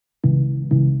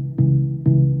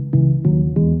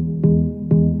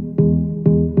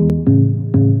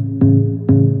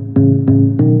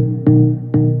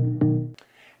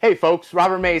folks,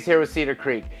 Robert Mays here with Cedar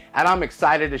Creek, and I'm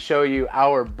excited to show you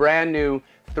our brand new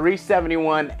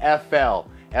 371 FL.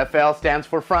 FL stands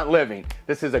for front living.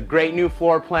 This is a great new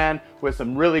floor plan with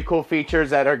some really cool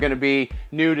features that are going to be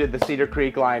new to the Cedar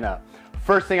Creek lineup.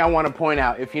 First thing I want to point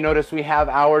out, if you notice, we have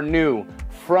our new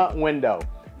front window.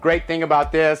 Great thing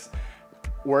about this,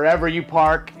 wherever you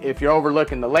park, if you're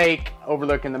overlooking the lake,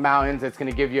 overlooking the mountains, it's going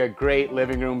to give you a great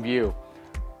living room view.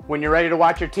 When you're ready to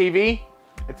watch your TV,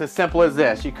 it's as simple as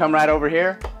this. You come right over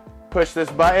here, push this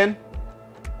button,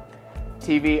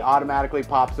 TV automatically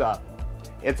pops up.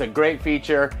 It's a great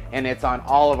feature, and it's on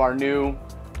all of our new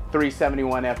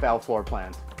 371 FL floor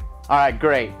plans. All right,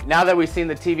 great. Now that we've seen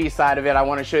the TV side of it, I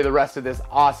want to show you the rest of this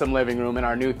awesome living room in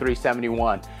our new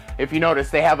 371. If you notice,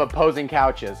 they have opposing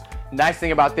couches. Nice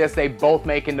thing about this, they both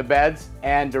make into beds,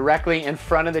 and directly in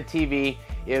front of the TV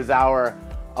is our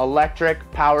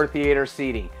electric power theater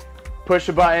seating. Push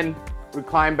a button,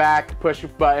 recline back, push a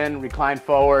button, recline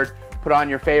forward, put on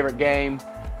your favorite game,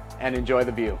 and enjoy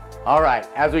the view. All right,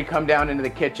 as we come down into the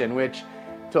kitchen, which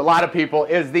to a lot of people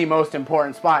is the most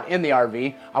important spot in the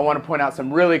RV, I want to point out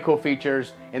some really cool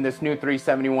features in this new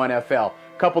 371 FL. A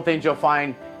couple things you'll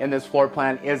find in this floor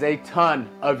plan is a ton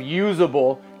of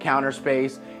usable counter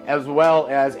space, as well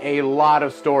as a lot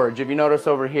of storage. If you notice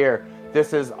over here,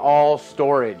 this is all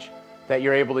storage that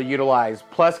you're able to utilize,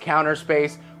 plus counter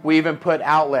space. We even put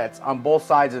outlets on both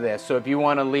sides of this, so if you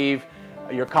want to leave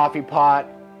your coffee pot,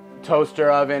 toaster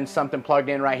oven, something plugged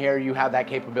in right here, you have that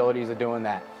capabilities of doing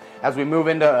that. As we move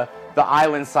into the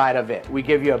island side of it, we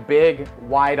give you a big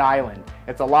wide island.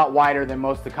 It's a lot wider than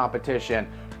most of the competition,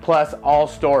 plus all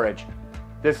storage.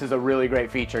 This is a really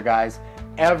great feature, guys.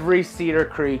 Every Cedar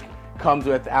Creek comes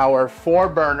with our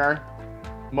 4-burner.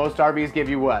 Most RVs give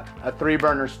you what? A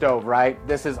 3-burner stove, right?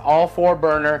 This is all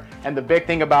 4-burner, and the big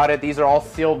thing about it, these are all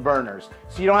sealed burners.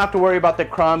 So you don't have to worry about the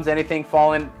crumbs, anything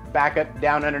falling back up,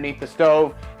 down underneath the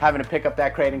stove, having to pick up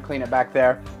that crate and clean it back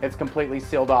there. It's completely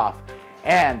sealed off.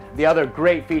 And the other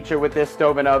great feature with this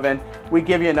stove and oven, we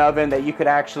give you an oven that you could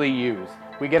actually use.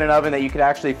 We get an oven that you could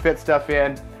actually fit stuff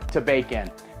in to bake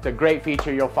in. It's a great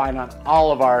feature you'll find on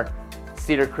all of our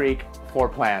Cedar Creek floor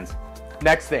plans.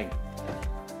 Next thing,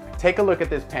 take a look at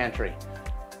this pantry.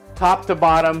 Top to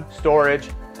bottom storage,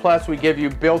 plus we give you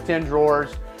built-in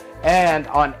drawers, and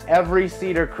on every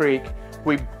Cedar Creek,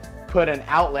 we put an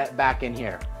outlet back in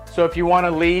here. So if you want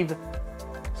to leave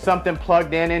something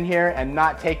plugged in here and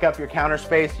not take up your counter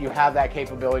space, you have that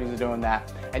capability of doing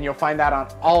that. And you'll find that on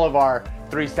all of our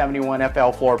 371 FL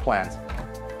floor plans.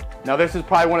 Now this is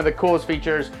probably one of the coolest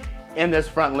features in this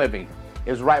front living,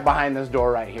 is right behind this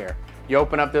door right here. You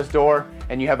open up this door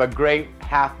and you have a great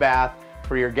half bath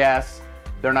for your guests.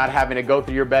 They're not having to go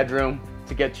through your bedroom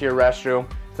to get to your restroom.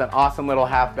 It's an awesome little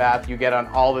half bath you get on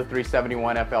all the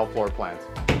 371 FL floor plans.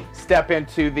 Step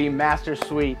into the master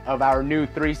suite of our new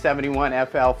 371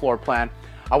 FL floor plan.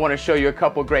 I want to show you a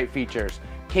couple great features.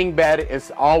 King bed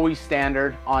is always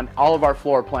standard on all of our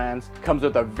floor plans. Comes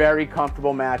with a very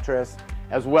comfortable mattress,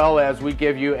 as well as we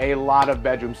give you a lot of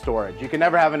bedroom storage. You can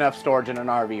never have enough storage in an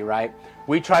RV, right?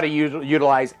 We try to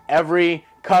utilize every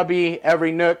cubby,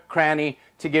 every nook, cranny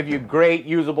to give you great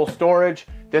usable storage.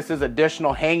 This is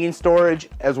additional hanging storage,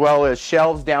 as well as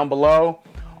shelves down below.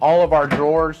 All of our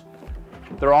drawers,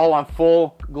 they're all on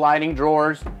full gliding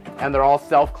drawers, and they're all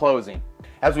self-closing.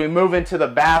 As we move into the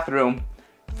bathroom,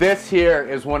 this here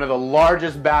is one of the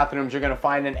largest bathrooms you're going to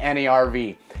find in any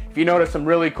RV. If you notice, some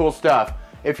really cool stuff.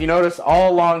 If you notice,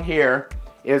 all along here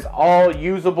is all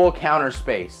usable counter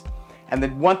space. And the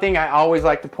one thing I always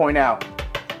like to point out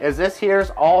is this here is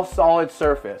all solid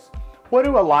surface. What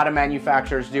do a lot of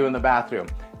manufacturers do in the bathroom?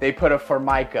 They put a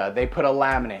Formica, they put a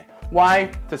laminate.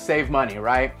 Why? To save money,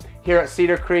 right? Here at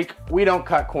Cedar Creek, we don't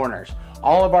cut corners.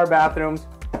 All of our bathrooms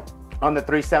on the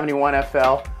 371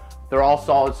 FL, they're all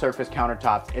solid surface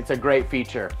countertops. It's a great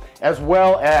feature. As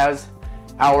well as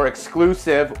our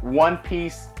exclusive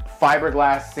one-piece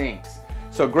fiberglass sinks.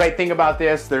 So great thing about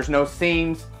this, there's no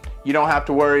seams. You don't have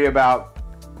to worry about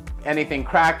anything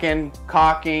cracking,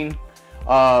 caulking,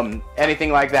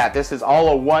 anything like that. This is all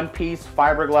a one-piece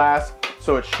fiberglass,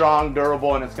 so it's strong,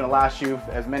 durable, and it's going to last you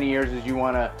as many years as you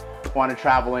want to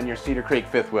travel in your Cedar Creek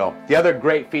fifth wheel. The other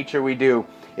great feature we do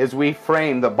is we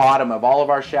frame the bottom of all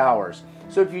of our showers.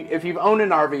 So if you've owned an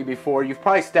RV before, you've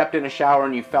probably stepped in a shower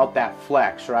and you felt that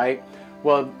flex, right?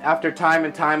 Well, after time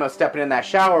and time of stepping in that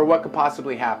shower, what could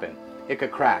possibly happen? It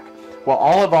could crack. Well,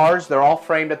 all of ours, they're all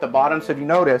framed at the bottom, so if you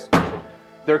notice,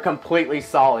 they're completely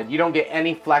solid. You don't get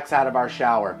any flex out of our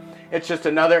shower. It's just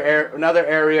another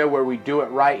area where we do it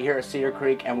right here at Cedar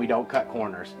Creek, and we don't cut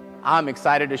corners. I'm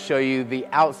excited to show you the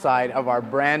outside of our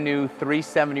brand new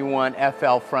 371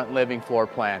 FL front living floor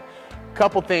plan.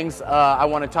 Couple things I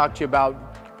want to talk to you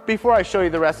about before I show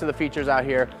you the rest of the features out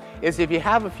here is if you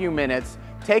have a few minutes,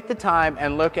 take the time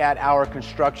and look at our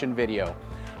construction video.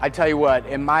 I tell you what,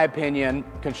 in my opinion,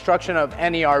 construction of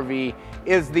any RV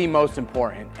is the most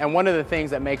important. And one of the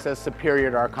things that makes us superior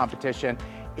to our competition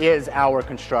is our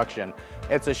construction.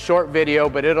 It's a short video,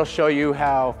 but it'll show you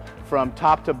how from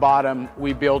top to bottom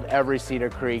we build every Cedar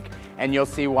Creek, and you'll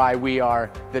see why we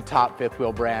are the top fifth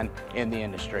wheel brand in the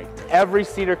industry. Every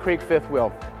Cedar Creek fifth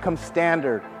wheel comes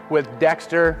standard with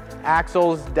Dexter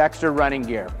axles, Dexter running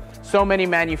gear. So many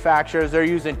manufacturers, they're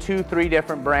using 2-3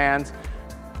 different brands.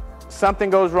 Something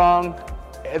goes wrong,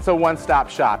 it's a one-stop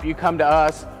shop. You come to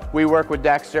us, we work with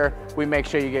Dexter, we make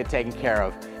sure you get taken care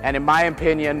of. And in my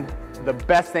opinion, the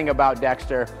best thing about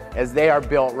Dexter is they are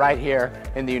built right here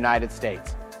in the United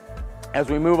States. As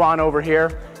we move on over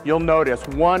here, you'll notice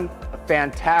one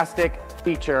fantastic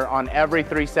feature on every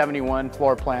 371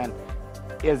 floor plan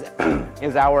is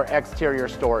our exterior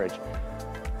storage.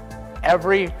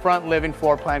 Every front living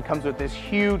floor plan comes with this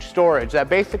huge storage that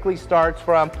basically starts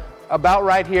from about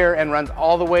right here and runs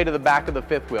all the way to the back of the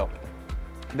fifth wheel.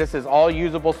 This is all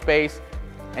usable space,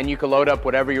 and you can load up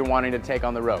whatever you're wanting to take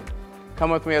on the road. Come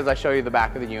with me as I show you the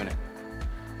back of the unit.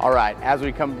 All right, as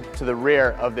we come to the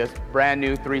rear of this brand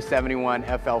new 371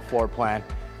 FL floor plan,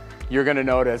 you're gonna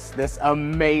notice this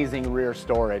amazing rear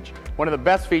storage. One of the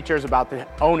best features about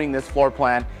owning this floor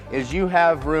plan is you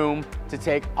have room to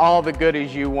take all the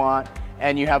goodies you want,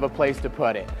 and you have a place to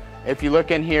put it. If you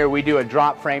look in here, we do a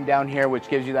drop frame down here, which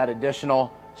gives you that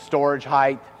additional storage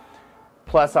height,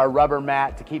 plus our rubber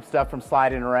mat to keep stuff from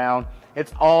sliding around.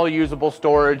 It's all usable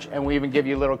storage, and we even give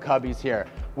you little cubbies here.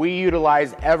 We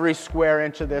utilize every square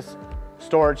inch of this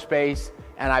storage space,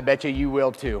 and I bet you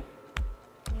will too.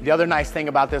 The other nice thing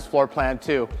about this floor plan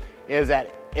too is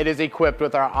that it is equipped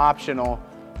with our optional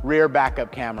rear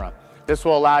backup camera. This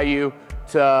will allow you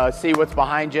to see what's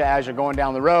behind you as you're going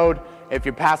down the road. If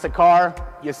you pass a car,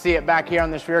 you see it back here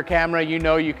on this rear camera, you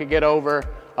know you can get over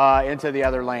into the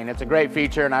other lane. It's a great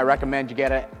feature, and I recommend you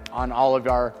get it on all of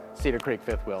our Cedar Creek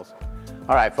fifth wheels.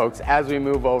 All right, folks, as we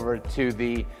move over to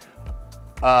the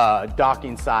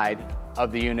docking side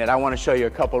of the unit, I want to show you a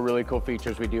couple really cool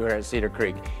features we do here at Cedar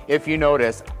Creek. If you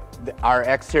notice, our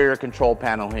exterior control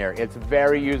panel here, it's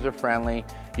very user-friendly.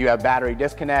 You have battery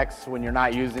disconnects. When you're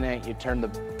not using it, you turn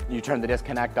the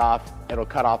disconnect off. It'll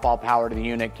cut off all power to the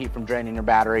unit, keep from draining your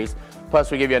batteries.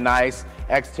 Plus, we give you a nice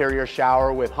exterior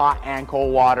shower with hot and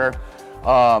cold water.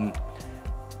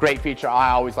 Great feature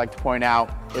I always like to point out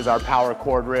is our power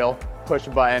cord reel. Push a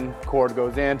button, cord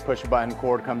goes in, push a button,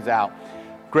 cord comes out.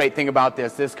 Great thing about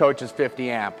this coach is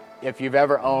 50 amp. If you've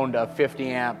ever owned a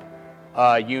 50 amp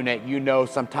unit, you know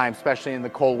sometimes, especially in the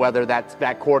cold weather,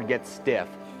 that cord gets stiff.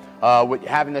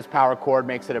 Having this power cord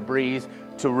makes it a breeze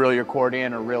to reel your cord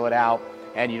in or reel it out,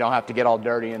 and you don't have to get all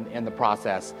dirty in the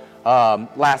process.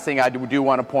 Last thing I do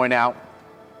want to point out,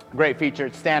 great feature,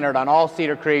 it's standard on all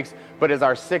Cedar Creeks, but is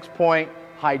our 6-point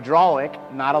hydraulic,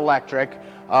 not electric,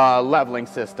 leveling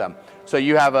system. So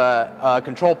you have a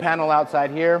control panel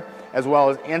outside here, as well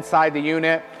as inside the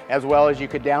unit, as well as you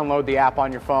could download the app on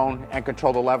your phone and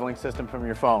control the leveling system from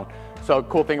your phone. So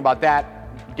cool thing about that,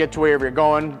 get to wherever you're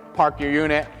going, park your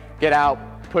unit, get out,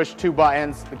 push 2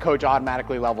 buttons, the coach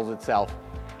automatically levels itself.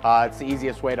 It's the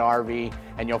easiest way to RV,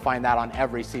 and you'll find that on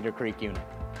every Cedar Creek unit.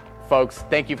 Folks,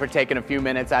 thank you for taking a few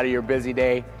minutes out of your busy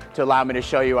day to allow me to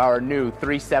show you our new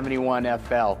 371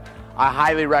 FL. I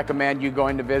highly recommend you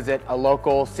going to visit a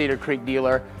local Cedar Creek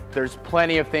dealer. There's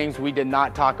plenty of things we did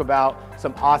not talk about,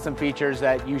 some awesome features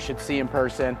that you should see in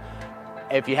person.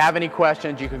 If you have any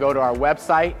questions, you can go to our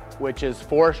website, which is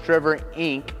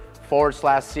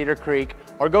ForestRiverInc.com/Cedar Creek,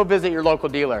 or go visit your local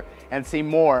dealer and see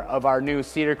more of our new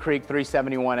Cedar Creek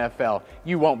 371 FL.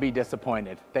 You won't be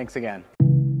disappointed. Thanks again.